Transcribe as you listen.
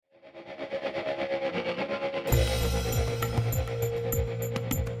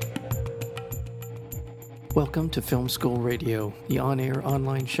Welcome to Film School Radio, the on-air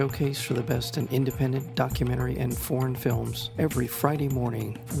online showcase for the best in independent documentary and foreign films, every Friday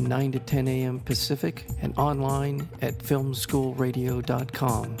morning from 9 to 10 a.m. Pacific and online at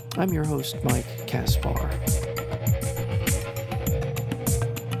filmschoolradio.com. I'm your host, Mike Kaspar.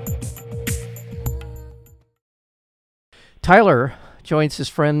 Tyler joins his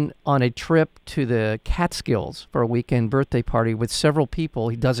friend on a trip to the Catskills for a weekend birthday party with several people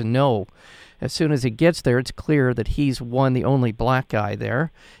he doesn't know. As soon as he gets there, it's clear that he's, one, the only black guy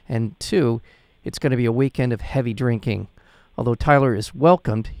there, and two, it's going to be a weekend of heavy drinking. Although Tyler is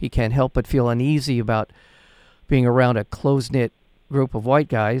welcomed, he can't help but feel uneasy about being around a close-knit group of white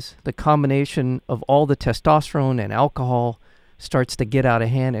guys. The combination of all the testosterone and alcohol starts to get out of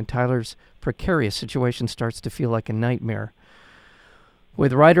hand, and Tyler's precarious situation starts to feel like a nightmare.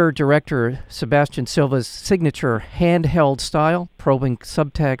 With writer-director Sebastian Silva's signature handheld style, probing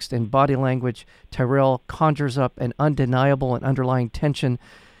subtext and body language, Tyrell conjures up an undeniable and underlying tension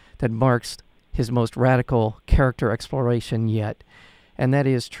that marks his most radical character exploration yet. And that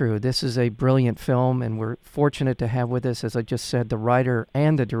is true. This is a brilliant film, and we're fortunate to have with us, as I just said, the writer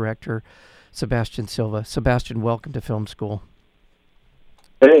and the director, Sebastian Silva. Sebastian, welcome to Film School.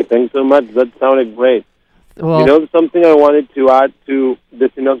 Hey, thanks so much. That sounded great. Well, you know, something I wanted to add to the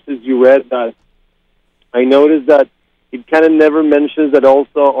synopsis you read, that I noticed that it kind of never mentions that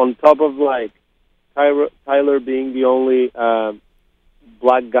also on top of, like, Tyler being the only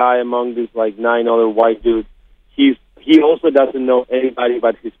black guy among these, like, 9 other white dudes, he also doesn't know anybody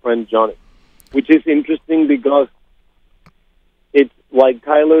but his friend Johnny, which is interesting because it's like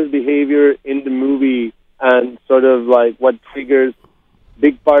Tyler's behavior in the movie and sort of like what triggers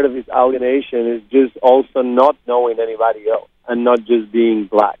big part of his alienation is just also not knowing anybody else and not just being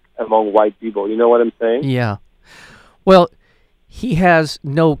black among white people. You know what I'm saying? Yeah. Well, he has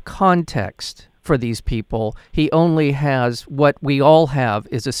no context for these people. He only has what we all have,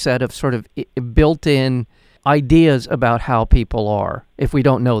 is a set of sort of built-in ideas about how people are if we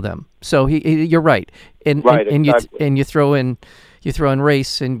don't know them. So you're right. And you throw in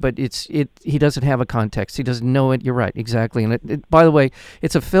race, but he doesn't have a context. He doesn't know it. You're right, exactly. And by the way,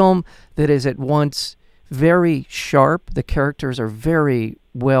 it's a film that is at once very sharp. The characters are very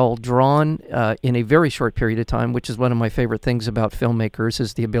well drawn in a very short period of time, which is one of my favorite things about filmmakers,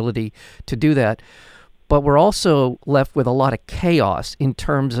 is the ability to do that. But we're also left with a lot of chaos in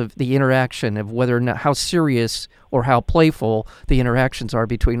terms of the interaction, of whether or not, how serious or how playful the interactions are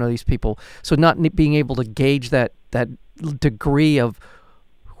between all these people. So not being able to gauge that degree of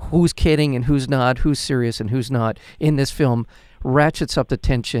who's kidding and who's not, who's serious and who's not in this film, ratchets up the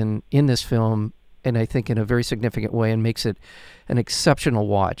tension in this film, and I think in a very significant way, and makes it an exceptional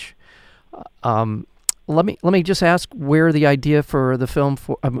watch. Let me just ask where the idea for the film,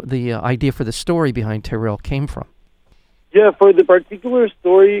 the idea for the story behind Tyrell came from. Yeah, for the particular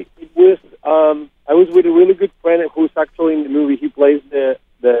story, it was I was with a really good friend who's actually in the movie. He plays the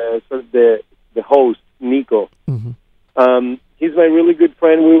host, Nico. Mm-hmm. He's my really good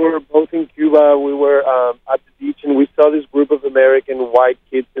friend. We were both in Cuba. We were at the beach, and we saw this group of American white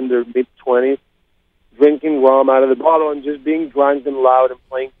kids in their mid-20s drinking rum out of the bottle and just being drunk and loud and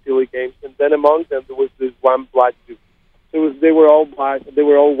playing silly games. And then among them, there was this one black dude. They were all black. They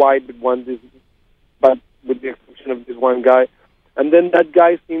were all white, but with the exception of this one guy. And then that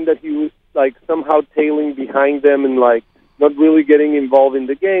guy seemed that he was like somehow tailing behind them and like not really getting involved in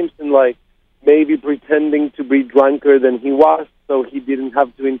the games and like maybe pretending to be drunker than he was, so he didn't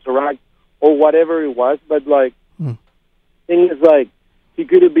have to interact or whatever it was. But like, thing is, like, he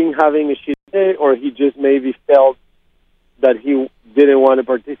could have been having a shit day, or he just maybe felt that he didn't want to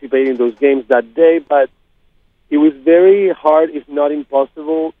participate in those games that day. But it was very hard, if not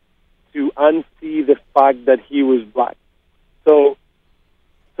impossible, to unsee the fact that he was black. So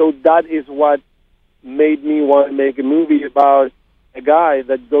that is what made me want to make a movie about a guy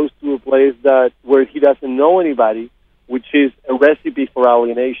that goes to a place where he doesn't know anybody, which is a recipe for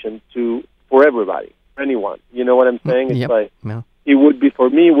alienation for everybody, anyone. You know what I'm saying? It's like, yeah. It would be for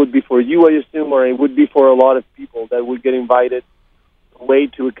me, it would be for you, I assume, or it would be for a lot of people that would get invited away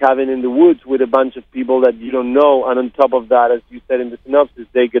to a cabin in the woods with a bunch of people that you don't know, and on top of that, as you said in the synopsis,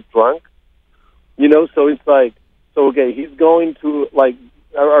 they get drunk. You know, so it's like, okay, he's going to, like,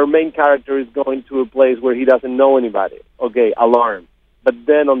 our main character is going to a place where he doesn't know anybody. Okay, alarm. But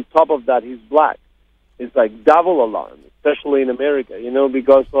then on top of that, he's black. It's like double alarm, especially in America, you know,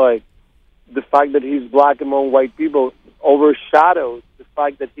 because like the fact that he's black among white people overshadows the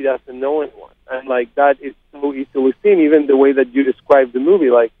fact that he doesn't know anyone. And like that is so easily seen, even the way that you described the movie.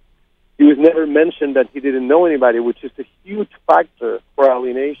 Like, it was never mentioned that he didn't know anybody, which is a huge factor for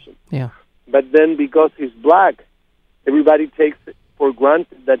alienation. Yeah. but then because he's black, everybody takes it for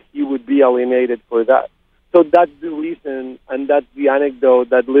granted that he would be alienated for that. So that's the reason, and that's the anecdote,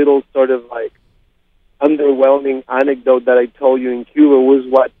 that little sort of like underwhelming anecdote that I told you in Cuba was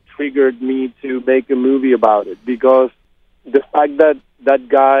what triggered me to make a movie about it, because the fact that that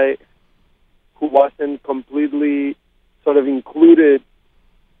guy who wasn't completely sort of included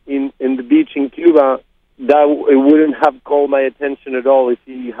in the beach in Cuba, that it wouldn't have called my attention at all if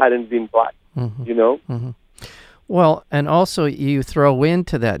he hadn't been black, you know? Well, and also you throw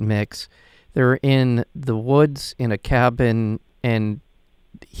into that mix, they're in the woods in a cabin, and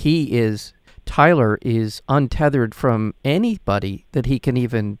Tyler is untethered from anybody that he can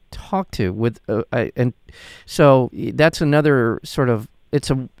even talk to and so that's another sort of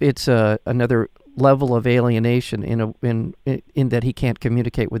it's another level of alienation in that he can't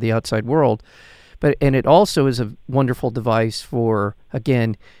communicate with the outside world. And it also is a wonderful device for,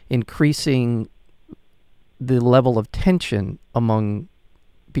 again, increasing the level of tension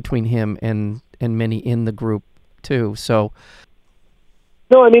between him and many in the group too. So,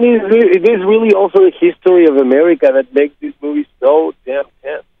 no, I mean it is really also the history of America that makes this movie so damn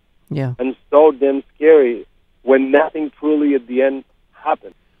tense, and so damn scary when nothing truly at the end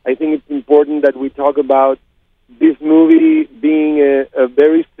happens. I think it's important that we talk about this movie being a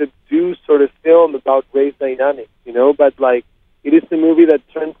very subdued sort of film about race dynamics, you know, but like it is a movie that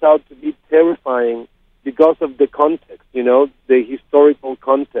turns out to be terrifying because of the context, you know, the historical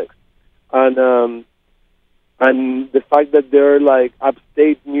context, and the fact that they're like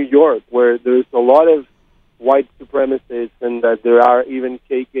upstate New York, where there's a lot of white supremacists, and that there are even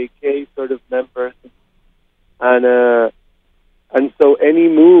KKK sort of members, and so any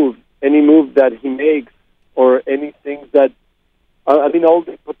move that he makes, or anything that I mean, all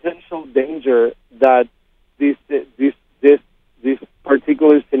the potential danger that this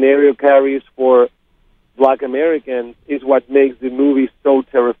particular scenario carries for Black Americans is what makes the movie so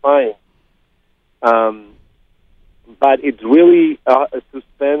terrifying. But it's really a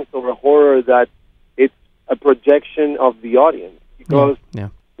suspense or a horror that it's a projection of the audience. Because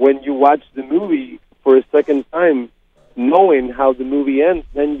when you watch the movie for a second time, knowing how the movie ends,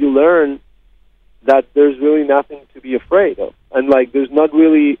 then you learn that there's really nothing to be afraid of. And like there's not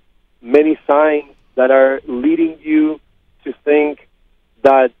really many signs that are leading you to think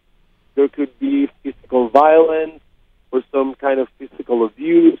that there could be physical violence or some kind of physical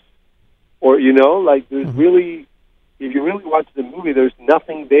abuse, or, you know, like there's really, if you really watch the movie, there's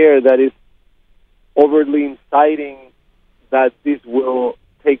nothing there that is overtly inciting that this will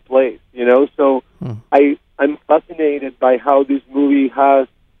take place, you know? So I'm fascinated by how this movie has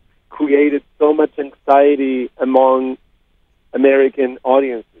created so much anxiety among American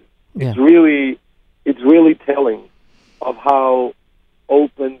audiences. It's really telling of how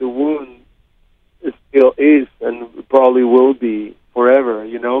open the wound still is, and probably will be forever,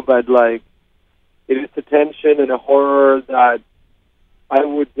 you know, but like it is a tension and a horror that I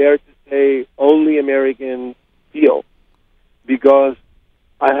would dare to say only Americans feel, because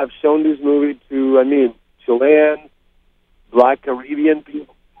I have shown this movie to, Chileans, Black Caribbean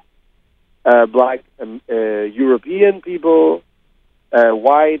people, Black European people,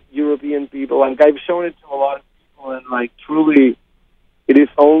 white European people. Like I've shown it to a lot of people, and like truly, it is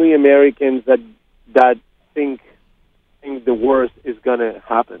only Americans that think the worst is gonna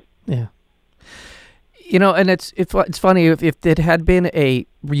happen. Yeah. You know, and it's funny, if it had been a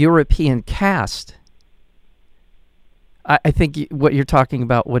European cast, I think what you're talking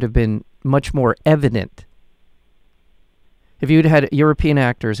about would have been much more evident. If you'd had European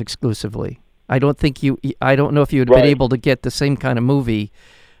actors exclusively, I don't know if you would have been able to get the same kind of movie.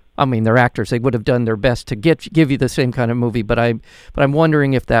 I mean, they're actors; they would have done their best to give you the same kind of movie. But I'm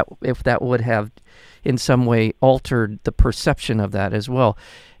wondering if that would have, in some way, altered the perception of that as well.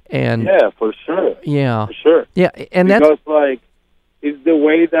 And for sure. Yeah, for sure. Yeah, and because like it's the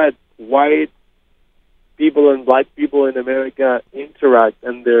way that white people and Black people in America interact,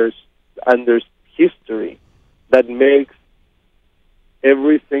 and there's history that makes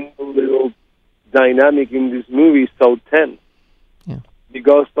every single little dynamic in this movie so tense. Yeah.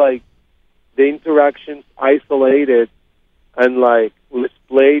 Because like the interactions isolated and like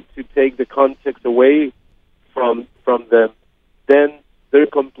displayed to take the context away from them, then they're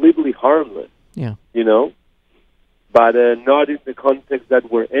completely harmless. Yeah. You know? But not in the context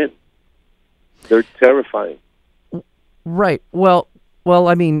that we're in. They're terrifying. Right. Well,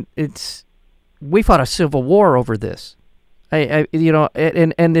 I mean, we fought a civil war over this. And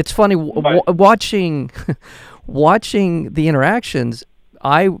it's funny watching the interactions.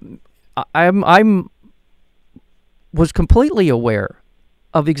 I was completely aware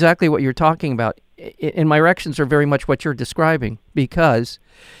of exactly what you're talking about. And my reactions are very much what you're describing, because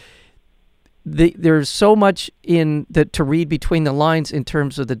there's so much in that to read between the lines in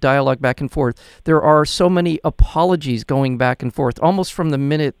terms of the dialogue back and forth. There are so many apologies going back and forth, almost from the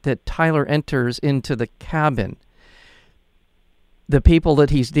minute that Tyler enters into the cabin. The people that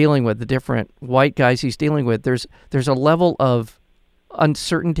he's dealing with, the different white guys he's dealing with, there's a level of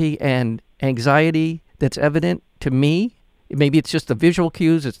uncertainty and anxiety that's evident to me. Maybe it's just the visual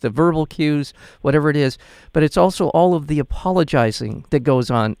cues, it's the verbal cues, whatever it is, but it's also all of the apologizing that goes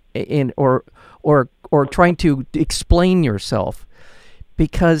on or trying to explain yourself.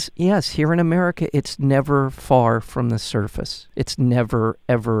 Because yes, here in America, it's never far from the surface. It's never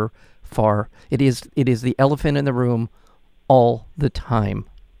ever far. It is the elephant in the room all the time.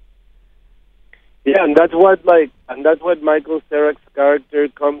 Yeah, and that's what Michael Cera's character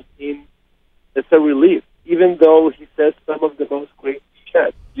comes in as a relief. Even though he says some of the most great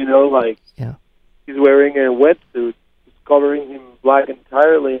shit, he's wearing a wetsuit, it's covering him black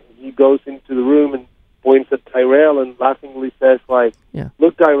entirely, and he goes into the room and points at Tyrell and laughingly says,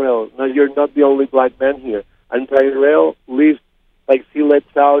 look, Tyrell, no, you're not the only black man here. And Tyrell leaves, he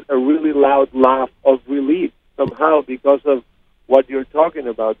lets out a really loud laugh of relief somehow because of what you're talking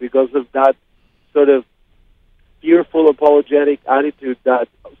about, because of that sort of fearful, apologetic attitude that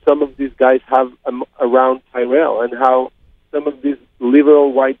some of these guys have around Tyrell, and how some of these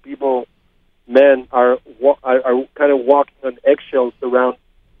liberal white men are kind of walking on eggshells around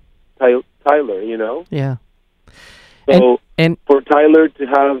Tyler, Yeah. So and for Tyler to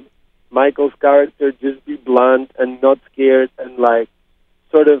have Michael's character just be blunt and not scared and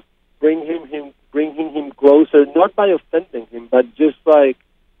sort of bringing him closer, not by offending him, but just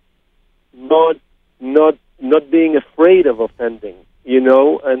not being afraid of offending,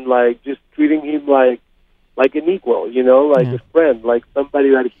 and just treating him like an equal, a friend, like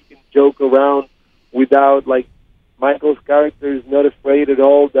somebody that he can joke around without, Michael's character is not afraid at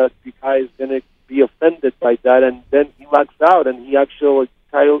all that the guy is going to be offended by that, and then he locks out, and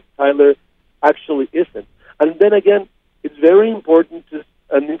Tyler actually isn't. And then again, it's very important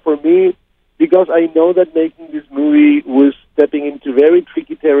for me, because I know that making this movie was stepping into very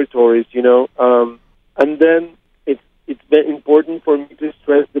tricky territories, and then it's been important for me to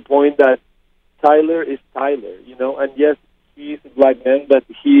stress the point that Tyler is Tyler, and yes, he's a black man, but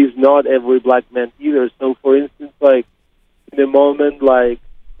he is not every black man either. So, for instance, in a moment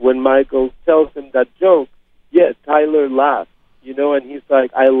when Michael tells him that joke, Tyler laughs, and he's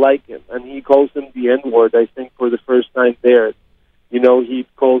like, I like him, and he calls him the N-word, I think, for the first time there. He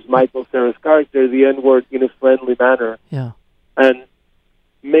calls Michael Cera's character the N-word in a friendly manner. Yeah. And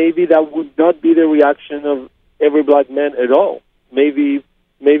maybe that would not be the reaction of every black man at all. Maybe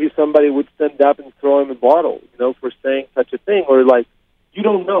somebody would stand up and throw him a bottle, for saying such a thing. Or you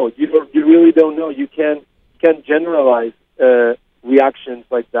don't know. You really don't know. You can't generalize reactions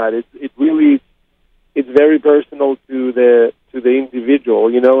like that. It's very personal to the individual,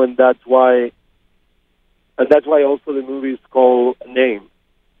 and that's why also the movie is called Name.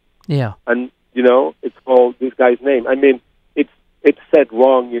 Yeah. And it's called this guy's name. I mean, it's said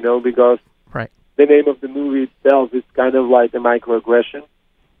wrong, because right. The name of the movie itself is kind of like a microaggression.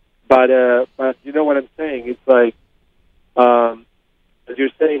 But you know what I'm saying? It's as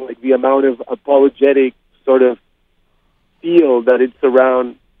you're saying, the amount of apologetic sort of feel that it's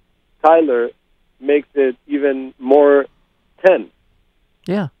around Tyler makes it even more tense.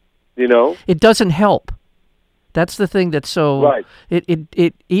 Yeah. It doesn't help. That's the thing that's so right.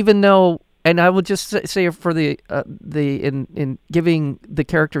 It even though, and I will just say for in giving the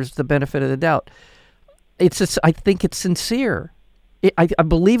characters the benefit of the doubt, I think it's sincere. I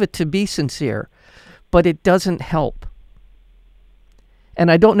believe it to be sincere, but it doesn't help.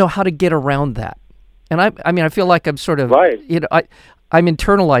 And I don't know how to get around that. And I feel like I'm sort of, right. I'm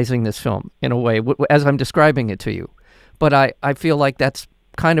internalizing this film in a way as I'm describing it to you. But I feel like that's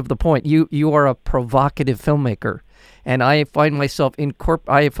kind of the point. You are a provocative filmmaker, and I find myself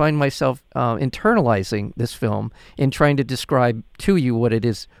internalizing this film in trying to describe to you what it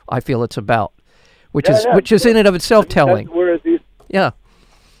is I feel it's about, which is in and of itself telling.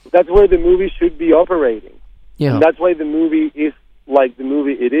 That's where the movie should be operating. Yeah. And that's why the movie is like the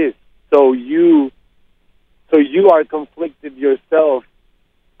movie it is. So you are conflicted yourself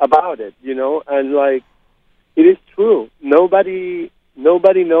about it, and it is true. Nobody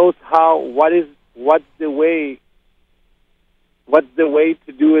knows what's the way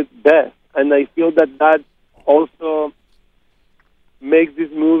to do it best. And I feel that also makes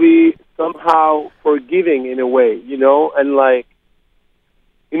this movie somehow forgiving in a way, and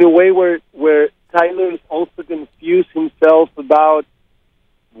in a way where Tyler is also confused himself about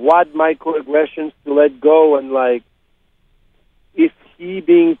what microaggressions to let go, and like, is he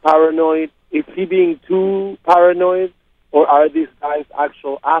being paranoid? Is he being too paranoid, or are these guys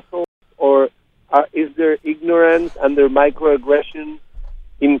actual assholes, or is their ignorance and their microaggression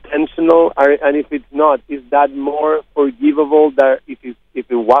intentional? And if it's not, is that more forgivable than if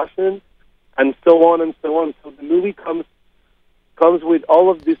it wasn't? And so on and so on. So the movie comes with all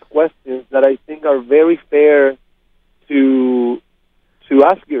of these questions that I think are very fair to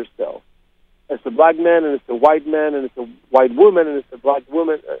ask yourself. As a black man, and as a white man, and as a white woman, and as a black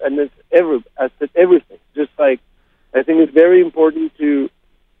woman, and as everything. Just like, I think it's very important to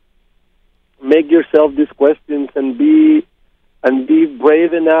make yourself these questions and be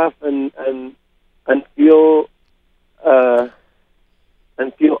brave enough and feel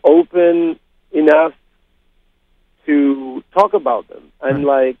open enough to talk about them, and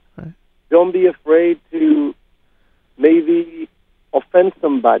right. Don't be afraid to maybe offend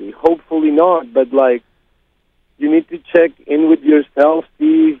somebody. Hopefully not, but you need to check in with yourself,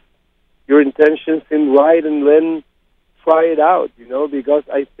 see if your intentions seem right, and then try it out, because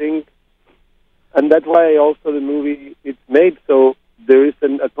I think, and that's why also the movie, it's made so there is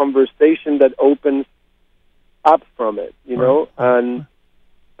a conversation that opens up from it, right.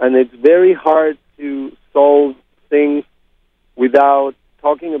 and it's very hard to solve things without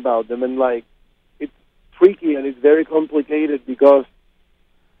talking about them, and it's tricky and it's very complicated because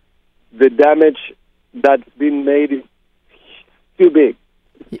the damage that's been made is too big.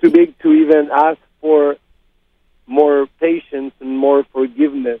 It's too big to even ask for more patience and more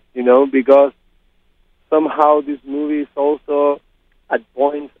forgiveness, because somehow this movie is also at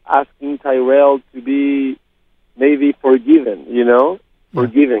points asking Tyrell to be maybe forgiven,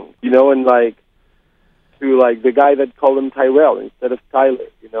 forgiving, and to the guy that called him Tyrell instead of Tyler,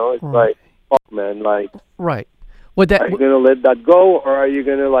 it's right. Fuck, man, right. Are you going to let that go, or are you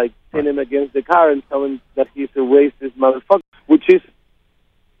going to pin him against the car and tell him that he's a racist motherfucker, which is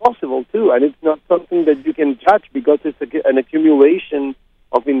possible too, and it's not something that you can judge because it's an accumulation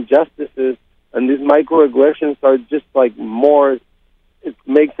of injustices, and these microaggressions are just more. It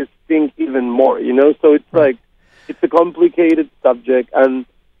makes it stink even more, So it's it's a complicated subject, and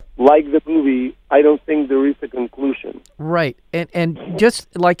like the movie, I don't think there is a conclusion. Right, and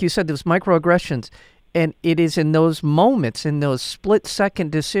just like you said, those microaggressions, and it is in those moments, in those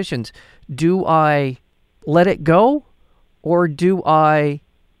split-second decisions, do I let it go, or do I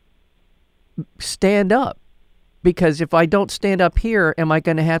stand up? Because if I don't stand up here, am I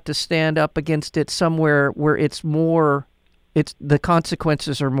going to have to stand up against it somewhere where the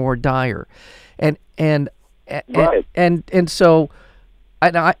consequences are more dire, and right. and so,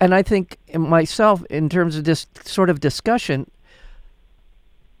 and I think myself, in terms of this sort of discussion,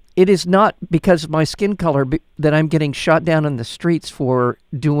 it is not because of my skin color that I'm getting shot down in the streets for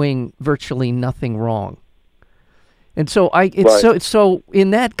doing virtually nothing wrong. And so so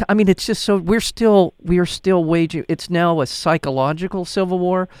in that, I mean, it's just so we are still waging. It's now a psychological civil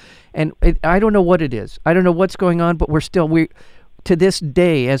war, and I don't know what it is. I don't know what's going on, but to this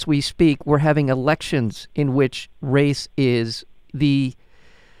day, as we speak, we're having elections in which race is the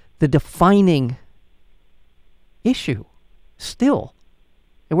defining issue still.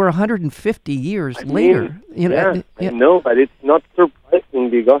 And we're 150 years later. I know, but it's not surprising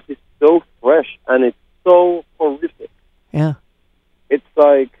because it's so fresh and it's so horrific. Yeah. It's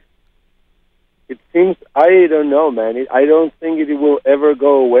it seems, I don't know, man. I don't think it will ever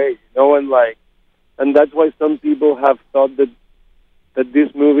go away. And that's why some people have thought that this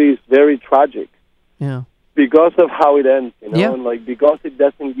movie is very tragic. Yeah. Because of how it ends, Yeah. and because it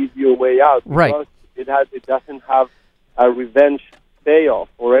doesn't give you a way out. Right. Because it doesn't have a revenge payoff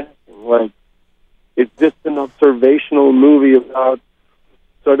or anything. It's just an observational movie about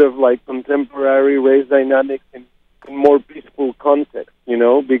sort of contemporary race dynamics in more peaceful context,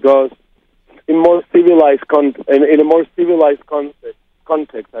 because in more civilized in a more civilized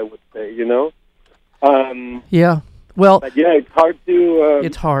context, I would say, Yeah. Well. But yeah, it's hard to.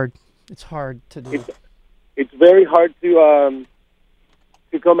 It's hard. It's hard to do. It's very hard to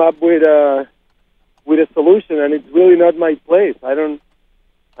come up with a solution, and it's really not my place. I don't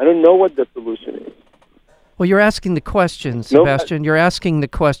know what the solution is. Well, you're asking the question, Sebastian. You're asking the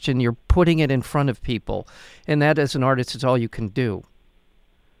question. You're putting it in front of people, and that, as an artist, is all you can do.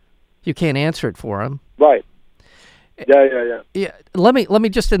 You can't answer it for them. Right. Yeah. Let me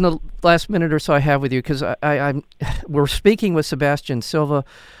just, in the last minute or so I have with you, because we're speaking with Sebastian Silva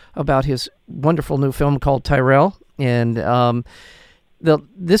about his wonderful new film called Tyrell, and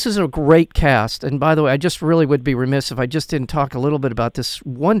this is a great cast. And by the way, I just really would be remiss if I just didn't talk a little bit about this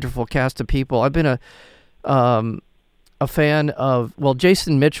wonderful cast of people. I've been a fan of, well,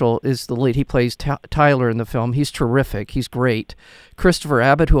 Jason Mitchell is the lead. He plays Tyler in the film. He's terrific. He's great. Christopher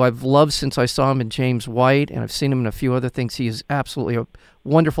Abbott, who I've loved since I saw him in James White, and I've seen him in a few other things. He is absolutely a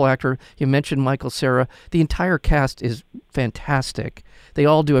wonderful actor. You mentioned Michael Cera. The entire cast is fantastic. They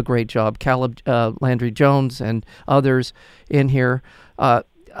all do a great job. Caleb Landry Jones and others in here.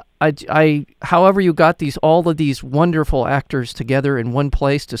 However you got all of these wonderful actors together in one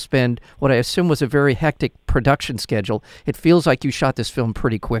place to spend what I assume was a very hectic production schedule, it feels like you shot this film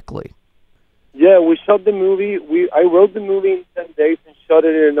pretty quickly. Yeah, we shot the movie. I wrote the movie in 10 days and shot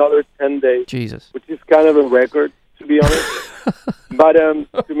it in another 10 days. Jesus. Which is kind of a record, to be honest. But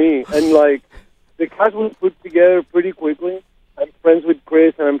to me, and like, the cast was put together pretty quickly. I'm friends with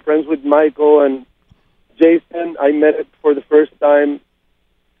Chris, and I'm friends with Michael, and Jason. I met it for the first time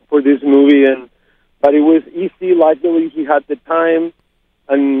for this movie, but it was easy. Luckily, he had the time,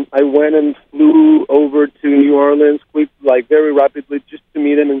 and I went and flew over to New Orleans very rapidly, just to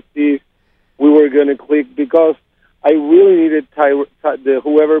meet him and see if we were going to click, because I really needed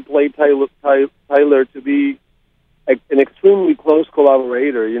whoever played Tyler to be an extremely close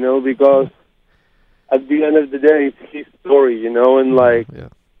collaborator, because at the end of the day, it's his story, and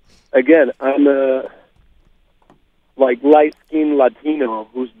again, I'm a light-skinned Latino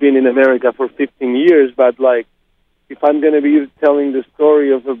who's been in America for 15 years, but if I'm going to be telling the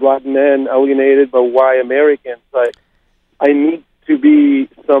story of a black man alienated by white Americans, I need to be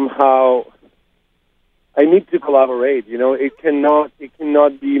I need to collaborate. It cannot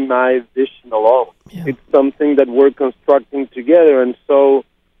be my vision alone. Yeah. It's something that we're constructing together, and so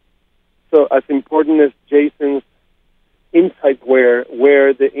as important as Jason's insights were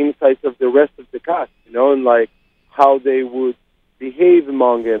the insights of the rest of the cast, and how they would behave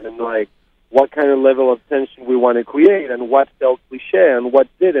among it, and what kind of level of tension we want to create, and what felt cliche and what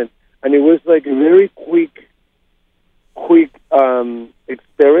didn't. And it was a very quick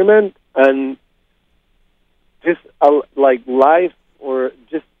experiment, and just life, or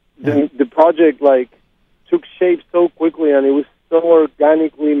just the project took shape so quickly, and it was so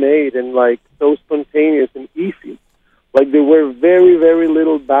organically made and so spontaneous and easy. There were very, very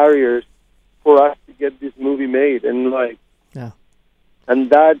little barriers for us to get this movie made, and and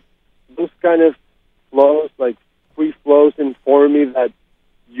those kind of flows, free flows, inform me that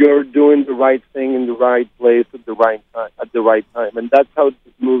you're doing the right thing in the right place at the right time, and that's how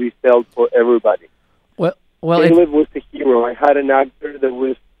this movie felt for everybody. Well, Caleb was the hero. I had an actor that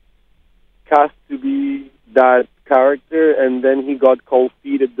was cast to be that character, and then he got cold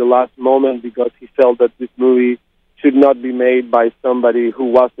feet at the last moment because he felt that this movie should not be made by somebody who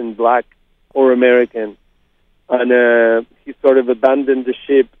wasn't black or American. And he sort of abandoned the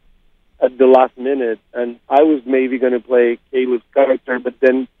ship at the last minute. And I was maybe going to play Caleb's character, but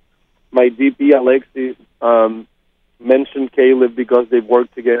then my DP, Alexis, mentioned Caleb because they've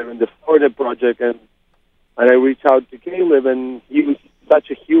worked together in the Florida project, and I reached out to Caleb, and he was such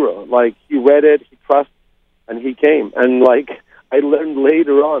a hero. He read it, he trusted, and he came. And I learned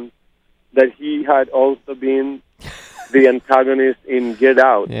later on that he had also been the antagonist in Get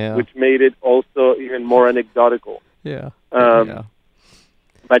Out, which made it also even more anecdotal. Yeah.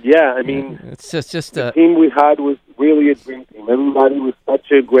 But I mean, it's just the team we had was really a dream team. Everybody was such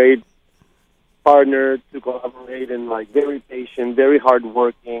a great partner to collaborate, and very patient, very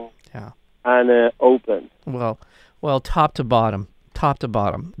hardworking, and open. Well, top to bottom,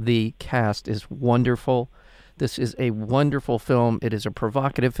 the cast is wonderful. This is a wonderful film. It is a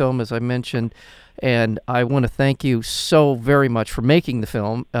provocative film, as I mentioned, and I want to thank you so very much for making the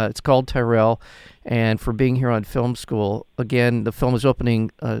film. It's called Tyrell, and for being here on Film School. Again, the film is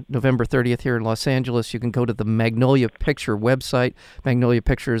opening November 30th here in Los Angeles. You can go to the Magnolia Picture website. Magnolia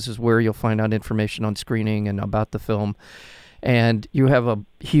Pictures is where you'll find out information on screening and about the film. And you have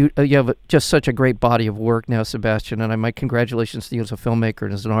just such a great body of work now, Sebastian, and my congratulations to you as a filmmaker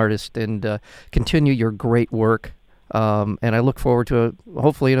and as an artist, and continue your great work. And I look forward to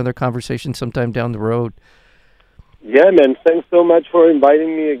hopefully another conversation sometime down the road. Yeah, man. Thanks so much for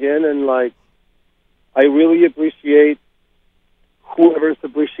inviting me again, and I really appreciate whoever's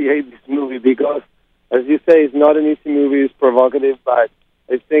appreciate this movie, because, as you say, it's not an easy movie. It's provocative, but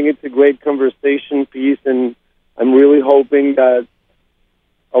I think it's a great conversation piece, and I'm really hoping that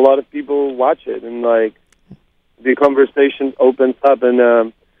a lot of people watch it, and the conversation opens up,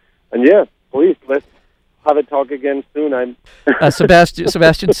 and please, let's have a talk again soon.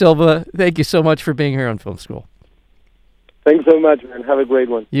 Sebastian Silva, thank you so much for being here on Film School. Thanks so much, man. Have a great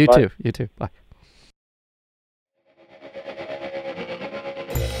one. You Bye. too. Bye.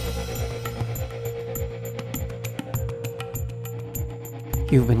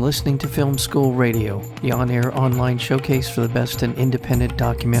 You've been listening to Film School Radio, the on-air online showcase for the best in independent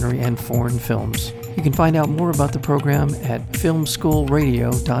documentary and foreign films. You can find out more about the program at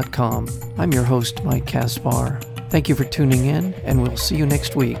filmschoolradio.com. I'm your host, Mike Kaspar. Thank you for tuning in, and we'll see you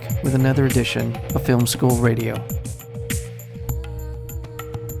next week with another edition of Film School Radio.